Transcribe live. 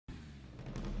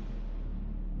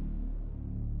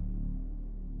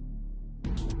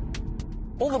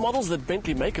All the models that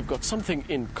Bentley make have got something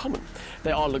in common.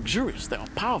 They are luxurious, they are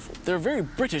powerful, they're very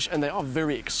British, and they are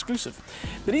very exclusive.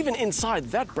 But even inside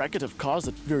that bracket of cars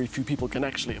that very few people can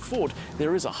actually afford,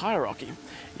 there is a hierarchy.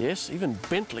 Yes, even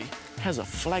Bentley has a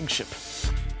flagship.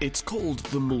 It's called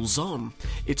the Mulsanne.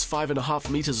 It's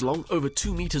 5.5 meters long, over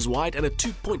 2 meters wide, and at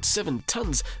 2.7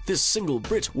 tons, this single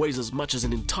Brit weighs as much as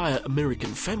an entire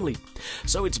American family.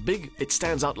 So it's big, it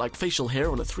stands out like facial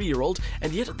hair on a 3-year-old,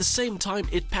 and yet at the same time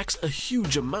it packs a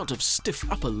huge amount of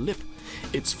stiff upper lip.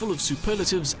 It's full of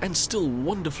superlatives and still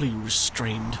wonderfully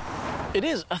restrained. It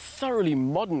is a thoroughly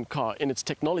modern car in its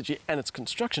technology and its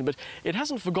construction, but it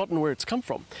hasn't forgotten where it's come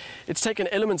from. It's taken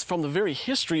elements from the very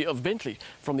history of Bentley,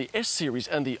 from the S-Series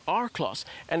and the R-Class,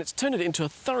 and it's turned it into a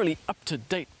thoroughly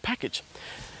up-to-date package.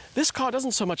 This car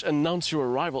doesn't so much announce your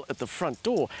arrival at the front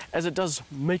door as it does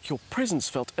make your presence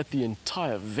felt at the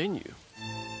entire venue.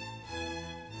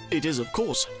 It is, of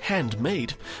course,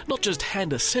 handmade. Not just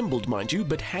hand-assembled, mind you,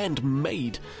 but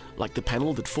handmade, like the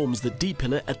panel that forms the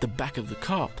D-pillar at the back of the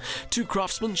car. 2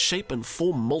 craftsmen shape and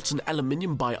form molten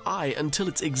aluminium by eye until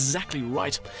it's exactly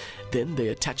right. Then they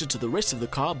attach it to the rest of the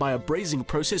car by a brazing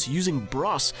process using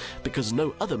brass, because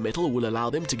no other metal will allow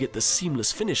them to get the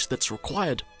seamless finish that's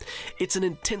required. It's an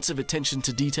intensive attention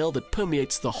to detail that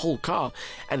permeates the whole car,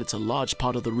 and it's a large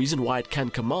part of the reason why it can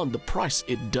command the price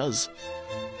it does.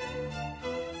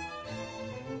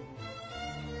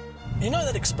 You know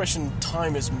that expression,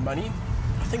 time is money?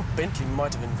 I think Bentley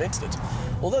might have invented it.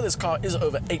 Although this car is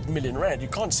over 8 million rand, you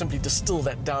can't simply distill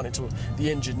that down into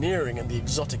the engineering and the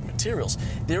exotic materials.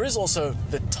 There is also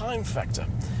the time factor.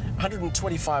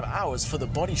 125 hours for the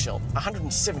body shell,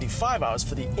 175 hours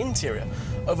for the interior,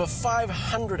 over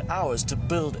 500 hours to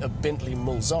build a Bentley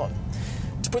Mulsanne.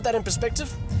 To put that in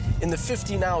perspective, in the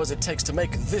 15 hours it takes to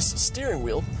make this steering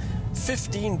wheel,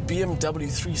 15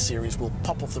 BMW 3 Series will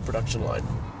pop off the production line.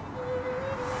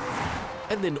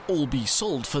 And then all be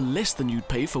sold for less than you'd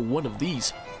pay for one of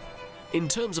these. In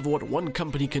terms of what one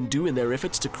company can do in their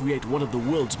efforts to create one of the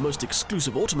world's most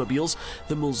exclusive automobiles,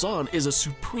 the Mulsanne is a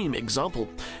supreme example,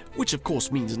 which of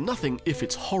course means nothing if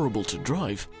it's horrible to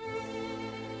drive.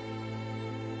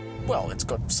 Well, it's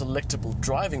got selectable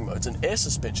driving modes, an air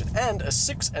suspension, and a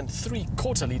 6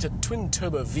 3/4 litre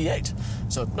twin-turbo V8.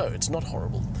 So no, it's not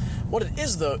horrible. What it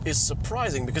is, though, is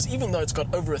surprising, because even though it's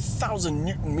got over 1,000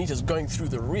 Newton meters going through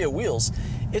the rear wheels,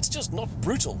 it's just not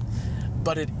brutal.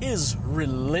 But it is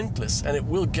relentless, and it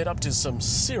will get up to some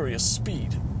serious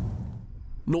speed.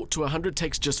 0 to 100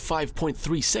 takes just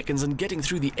 5.3 seconds, and getting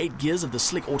through the 8 gears of the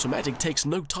slick automatic takes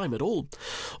no time at all.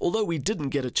 Although we didn't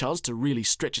get a chance to really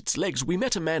stretch its legs, we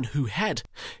met a man who had.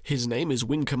 His name is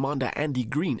Wing Commander Andy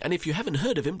Green, and if you haven't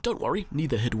heard of him, don't worry,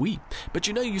 neither had we. But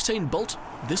you know Usain Bolt?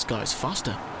 This guy's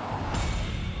faster.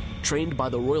 Trained by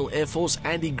the Royal Air Force,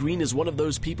 Andy Green is one of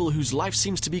those people whose life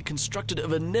seems to be constructed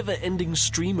of a never-ending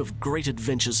stream of great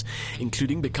adventures,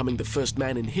 including becoming the first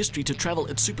man in history to travel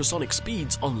at supersonic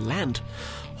speeds on land.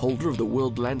 Holder of the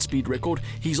world land speed record,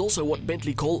 he's also what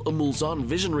Bentley call a Mulsanne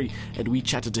visionary, and we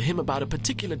chatted to him about a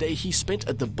particular day he spent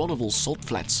at the Bonneville Salt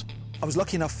Flats. I was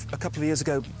lucky enough, a couple of years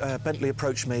ago, Bentley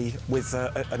approached me with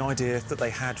an idea that they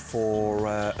had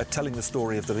for telling the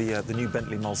story of the new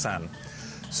Bentley Mulsanne.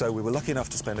 So we were lucky enough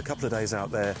to spend a couple of days out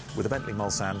there with a Bentley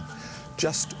Mulsanne,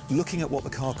 just looking at what the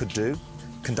car could do,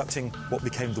 conducting what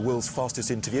became the world's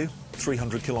fastest interview,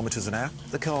 300 kilometres an hour.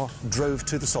 The car drove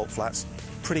to the Salt Flats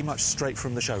pretty much straight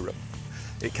from the showroom.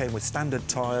 It came with standard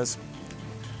tyres,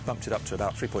 bumped it up to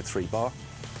about 3.3 bar.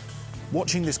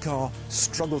 Watching this car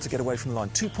struggle to get away from the line,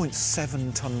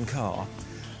 2.7-tonne car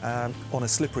on a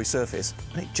slippery surface,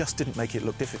 and it just didn't make it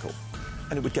look difficult.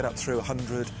 And it would get up through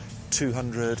 100,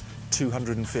 200,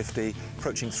 250,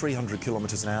 approaching 300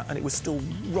 kilometres an hour, and it was still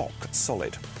rock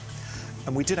solid.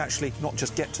 And we did actually not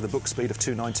just get to the book speed of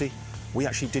 290, we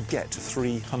actually did get to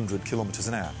 300 kilometres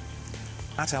an hour.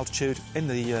 At altitude, in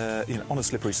the, on a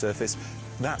slippery surface.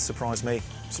 That surprised me,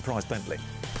 surprised Bentley.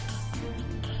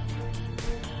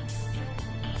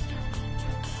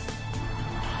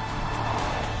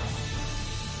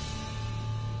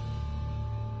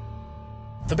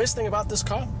 The best thing about this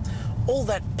car? All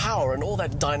that power and all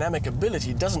that dynamic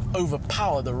ability doesn't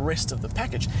overpower the rest of the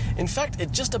package. In fact,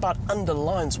 it just about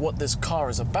underlines what this car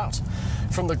is about.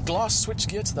 From the glass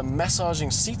switchgear to the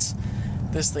massaging seats,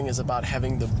 this thing is about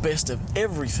having the best of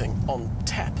everything on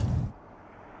tap.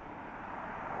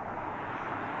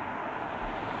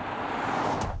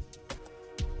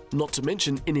 Not to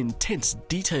mention in intense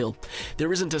detail.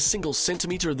 There isn't a single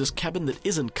centimetre of this cabin that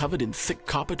isn't covered in thick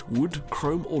carpet, wood,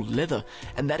 chrome or leather,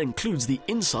 and that includes the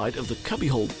inside of the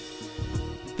cubbyhole.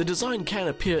 The design can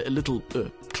appear a little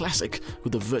classic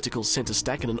with a vertical center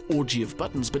stack and an orgy of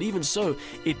buttons, but even so,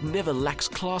 it never lacks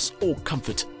class or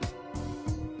comfort.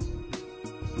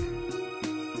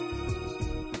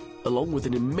 Along with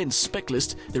an immense spec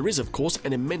list, there is of course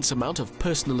an immense amount of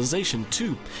personalization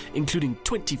too, including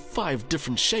 25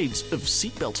 different shades of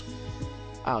seatbelt.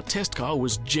 Our test car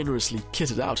was generously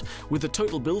kitted out, with the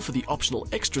total bill for the optional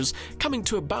extras coming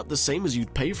to about the same as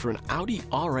you'd pay for an Audi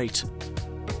R8.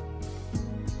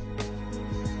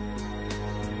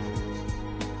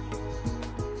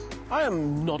 I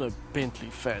am not a Bentley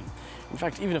fan. In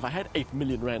fact, even if I had 8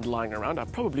 million rand lying around, I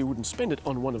probably wouldn't spend it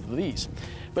on one of these.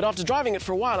 But after driving it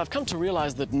for a while, I've come to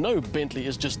realize that no Bentley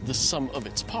is just the sum of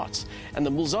its parts. And the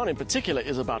Mulsanne in particular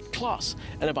is about class,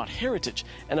 and about heritage,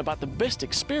 and about the best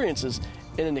experiences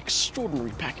in an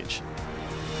extraordinary package.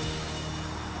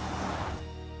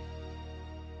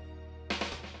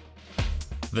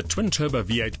 The twin-turbo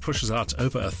V8 pushes out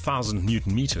over 1,000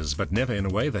 Newton meters, but never in a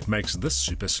way that makes this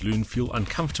super saloon feel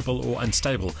uncomfortable or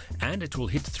unstable, and it will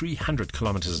hit 300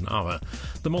 kilometers an hour.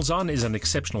 The Mulsanne is an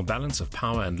exceptional balance of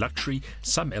power and luxury.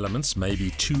 Some elements may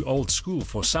be too old school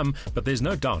for some, but there's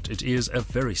no doubt it is a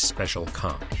very special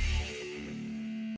car.